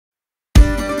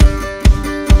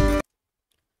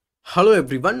Hello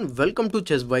everyone, welcome to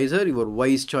ChessVisor, your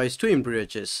wise choice to improve your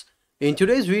chess. In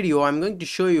today's video, I'm going to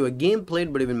show you a game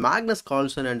played between Magnus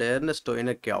Carlsen and Ernesto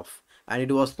Inarkiev, and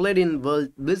it was played in World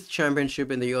Blitz Championship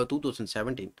in the year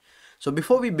 2017. So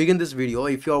before we begin this video,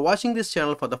 if you are watching this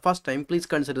channel for the first time, please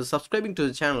consider subscribing to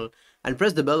the channel and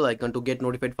press the bell icon to get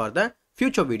notified for the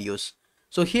future videos.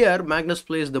 So here Magnus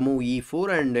plays the move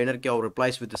e4 and Inarkiev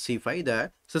replies with the c5,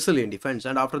 the Sicilian defense,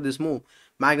 and after this move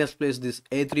Magnus plays this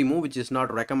a3 move, which is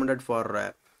not recommended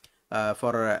for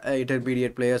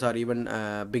intermediate players or even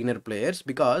beginner players,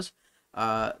 because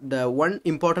the one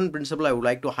important principle I would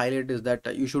like to highlight is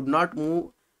that you should not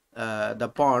move the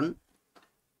pawn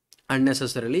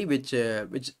unnecessarily, which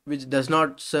does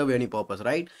not serve any purpose,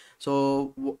 right?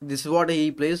 So this is what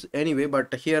he plays anyway,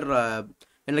 but here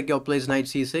Inarkiev plays knight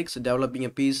c6, developing a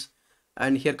piece,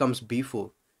 and here comes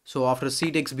b4. So after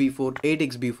c takes b4, a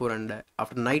takes b4, and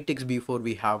after knight takes b4,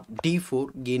 we have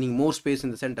d4, gaining more space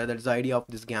in the center. That's the idea of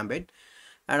this gambit.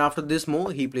 And after this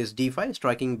move, he plays d5,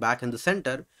 striking back in the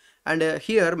center. And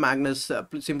here Magnus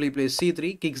simply plays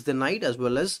c3, kicks the knight as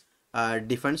well as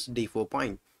defends d4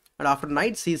 point. And after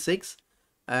knight c6,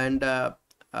 and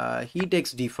he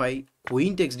takes d5,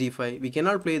 queen takes d5. We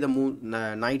cannot play the move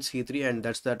knight c3, and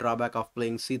that's the drawback of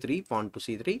playing c3, pawn to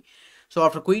c3. So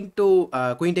after queen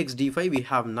takes d5, we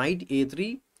have knight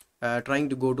a3, trying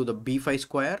to go to the b5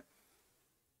 square.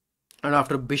 And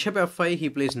after bishop f5, he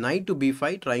plays knight to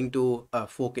b5, trying to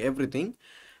fork everything.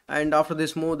 And after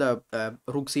this move, the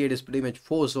rook c8 is pretty much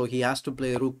forced, so he has to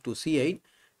play rook to c8.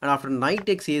 And after knight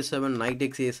takes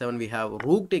a7, we have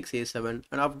rook takes a7.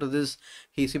 And after this,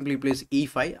 he simply plays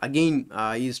e5. Again,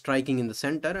 he is striking in the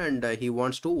center, and he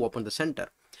wants to open the center.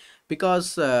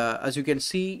 Because as you can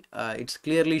see, it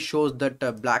clearly shows that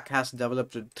black has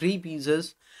developed 3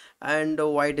 pieces and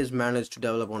white is managed to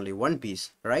develop only 1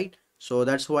 piece, right? So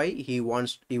that's why he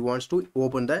wants to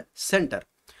open the center.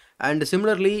 And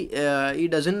similarly, he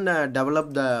doesn't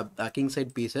develop the king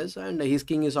side pieces, and his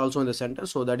king is also in the center,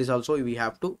 so that is also we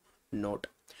have to note.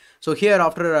 So here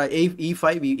after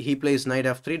e5, he plays knight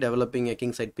f3, developing a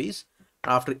king side piece.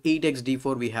 After e takes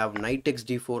d4, we have knight takes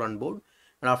d4 on board.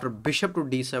 And after bishop to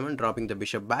d7, dropping the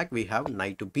bishop back, we have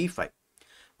knight to b5.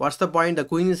 What's the point? The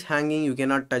queen is hanging, you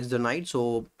cannot touch the knight,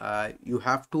 so you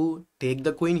have to take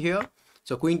the queen here.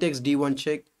 So queen takes d1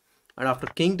 check, and after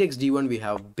king takes d1, we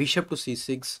have bishop to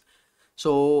c6.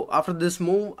 So after this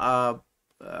move,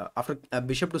 after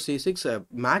bishop to c6,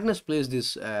 Magnus plays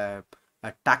this a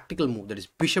tactical move, that is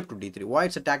bishop to d3. Why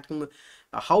it's a tactical move?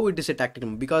 How it is a tactical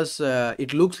move? Because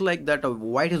it looks like that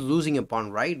white is losing a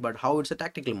pawn, right? But how it's a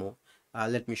tactical move?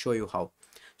 Let me show you how.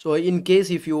 So in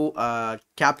case if you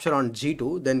capture on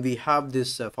g2, then we have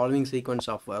this following sequence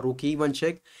of rook e1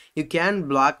 check. You can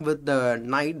block with the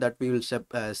knight, that we will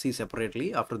see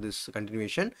separately after this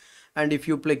continuation. And if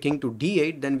you play king to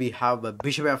d8, then we have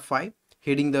bishop f5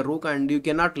 hitting the rook, and you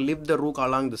cannot lift the rook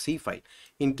along the c file.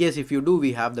 In case if you do,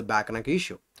 we have the back neck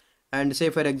issue. And say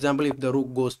for example, if the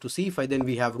rook goes to c5, then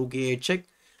we have rook a8 check,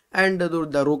 and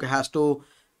the rook has to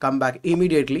come back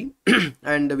immediately.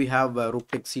 And we have rook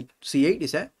takes c8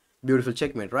 is a beautiful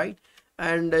checkmate, right?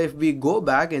 And if we go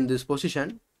back in this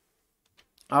position,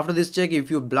 after this check,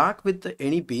 if you block with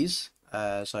any piece,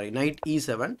 knight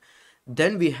e7,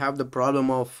 then we have the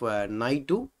problem of knight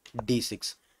to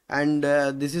d6. And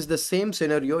this is the same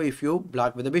scenario if you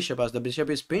block with the bishop. As the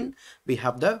bishop is pinned, we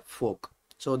have the fork.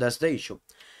 So that's the issue,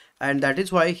 and that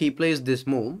is why he plays this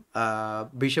move,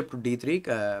 bishop to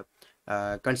d3,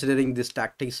 considering this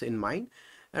tactics in mind.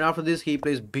 And after this, he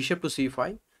plays bishop to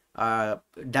c5,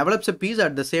 develops a piece.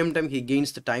 At the same time, he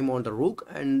gains the time on the rook,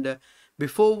 and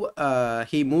before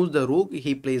he moves the rook,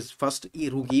 he plays first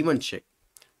rook e1 check.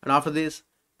 And after this,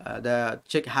 the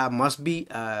check must be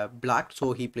blocked,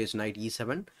 so he plays knight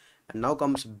e7, and now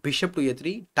comes bishop to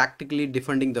a3, tactically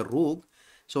defending the rook.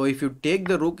 So if you take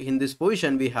the rook in this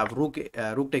position, we have rook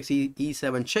takes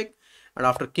e7 check, and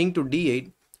after king to d8,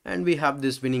 and we have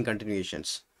this winning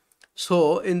continuations.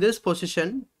 So in this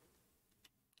position,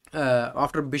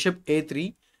 after bishop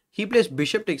a3, he plays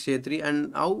bishop takes a3,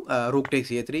 and now rook takes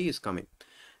a3 is coming.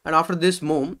 And after this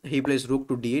move, he plays rook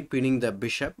to d8, pinning the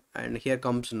bishop, and here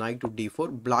comes knight to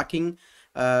d4, blocking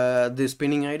this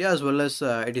pinning idea, as well as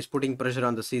it is putting pressure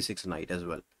on the c6 knight as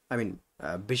well,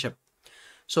 bishop.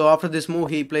 So after this move,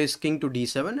 he plays king to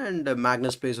d7, and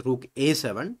Magnus plays rook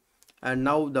a7, and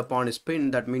now the pawn is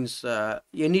pinned. That means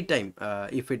anytime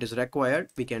if it is required,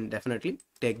 we can definitely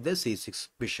take the c6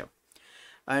 bishop.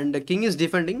 And the king is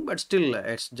defending, but still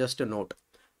it's just a note.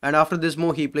 And after this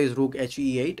move, he plays rook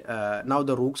he8. Now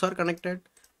the rooks are connected,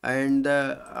 and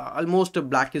almost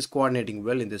black is coordinating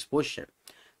well in this position.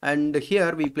 And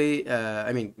here we play,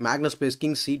 Magnus plays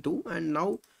king c2, and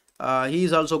now he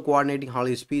is also coordinating all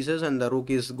his pieces, and the rook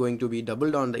is going to be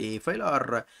doubled on the a file,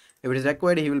 or if it is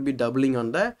required, he will be doubling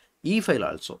on the e file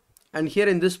also. And here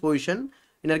in this position,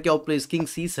 Inarkiev plays king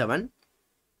c7,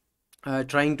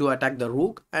 trying to attack the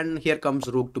rook, and here comes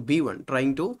rook to b1,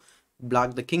 trying to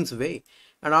block the king's way.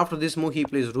 And after this move, he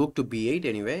plays rook to b8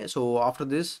 anyway. So after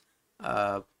this,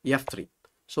 f3.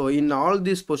 So in all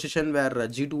this position where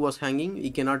g2 was hanging,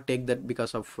 he cannot take that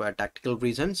because of tactical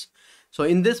reasons. So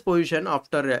in this position,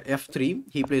 after f3,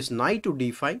 he plays knight to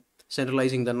d5,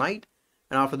 centralizing the knight.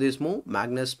 And after this move,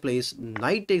 Magnus plays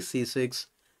knight takes c6,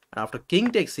 and after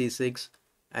king takes c6,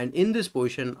 and in this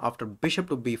position, after bishop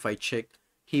to b5 check,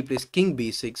 he plays king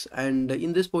b6, and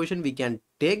in this position we can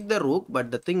take the rook,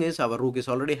 but the thing is our rook is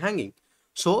already hanging,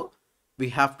 so we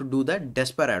have to do the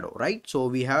desperado, right? So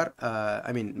we have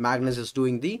Magnus is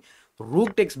doing the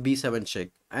rook takes b7 check,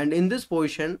 and in this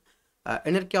position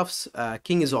Inarkiev's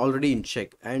king is already in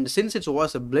check, and since it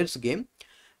was a blitz game,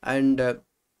 and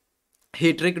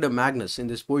he tricked Magnus in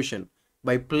this position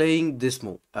by playing this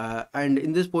move, and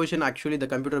in this position actually the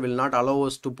computer will not allow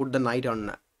us to put the knight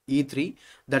on e3,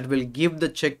 that will give the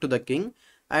check to the king.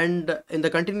 And in the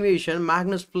continuation,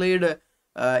 Magnus played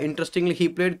interestingly, he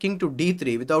played king to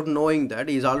d3 without knowing that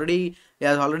he has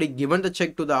already given the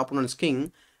check to the opponent's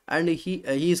king, and he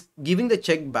is giving the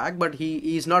check back, but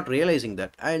he is not realizing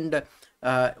that. And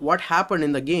what happened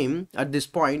in the game at this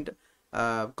point,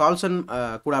 Carlsen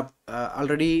could have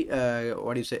already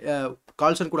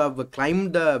Carlsen could have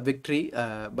climbed the victory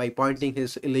by pointing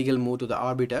his illegal move to the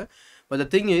arbiter, but the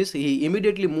thing is he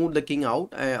immediately moved the king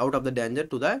out of the danger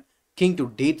to the king to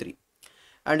d3,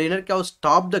 and Inarkiev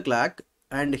stopped the clock,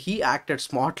 and he acted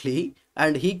smartly,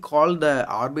 and he called the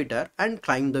arbiter and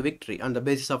claimed the victory on the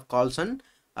basis of Carlsen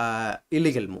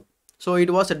illegal move. So it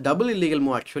was a double illegal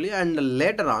move actually, and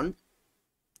later on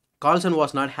Carlsen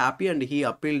was not happy and he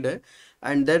appealed,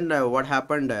 and then what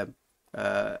happened,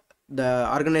 the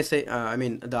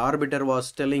arbiter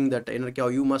was telling that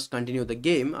Inarkiev, you must continue the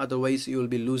game, otherwise you will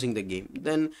be losing the game.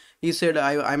 Then he said,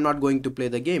 I'm not going to play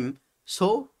the game.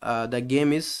 So the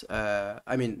game is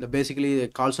basically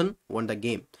Carlsen won the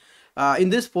game. In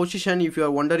this position, if you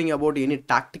are wondering about any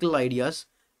tactical ideas,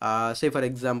 say for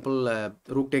example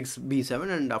rook takes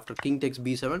b7, and after king takes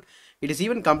b7, it is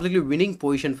even completely winning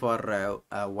position for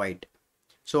white.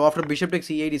 So after bishop takes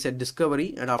e8 is a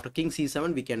discovery, and after king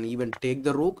c7 we can even take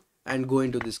the rook and go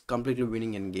into this completely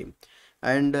winning endgame.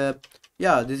 And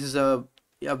yeah, this is a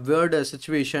weird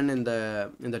situation in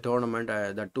the tournament,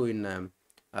 that too in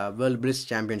World Blitz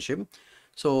Championship.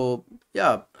 So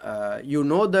yeah, you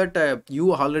know that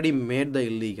you already made the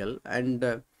illegal,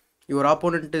 and your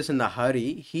opponent is in a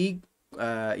hurry. He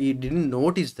didn't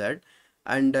notice that,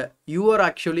 and you are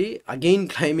actually again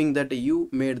claiming that you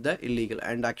made the illegal,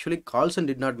 and actually Carlsen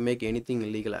did not make anything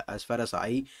illegal as far as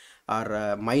I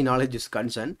or my knowledge is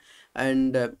concerned.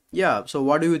 And yeah, so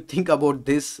what do you think about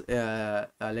this?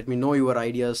 Let me know your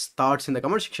ideas, thoughts in the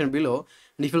comment section below,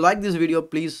 and if you like this video,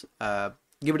 please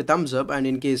give it a thumbs up, and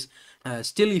in case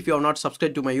still if you have not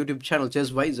subscribed to my YouTube channel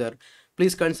ChessVisor,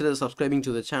 please consider subscribing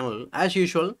to the channel. As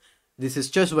usual, this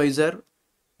is ChessVisor,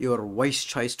 your wise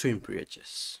choice to improve your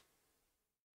chess.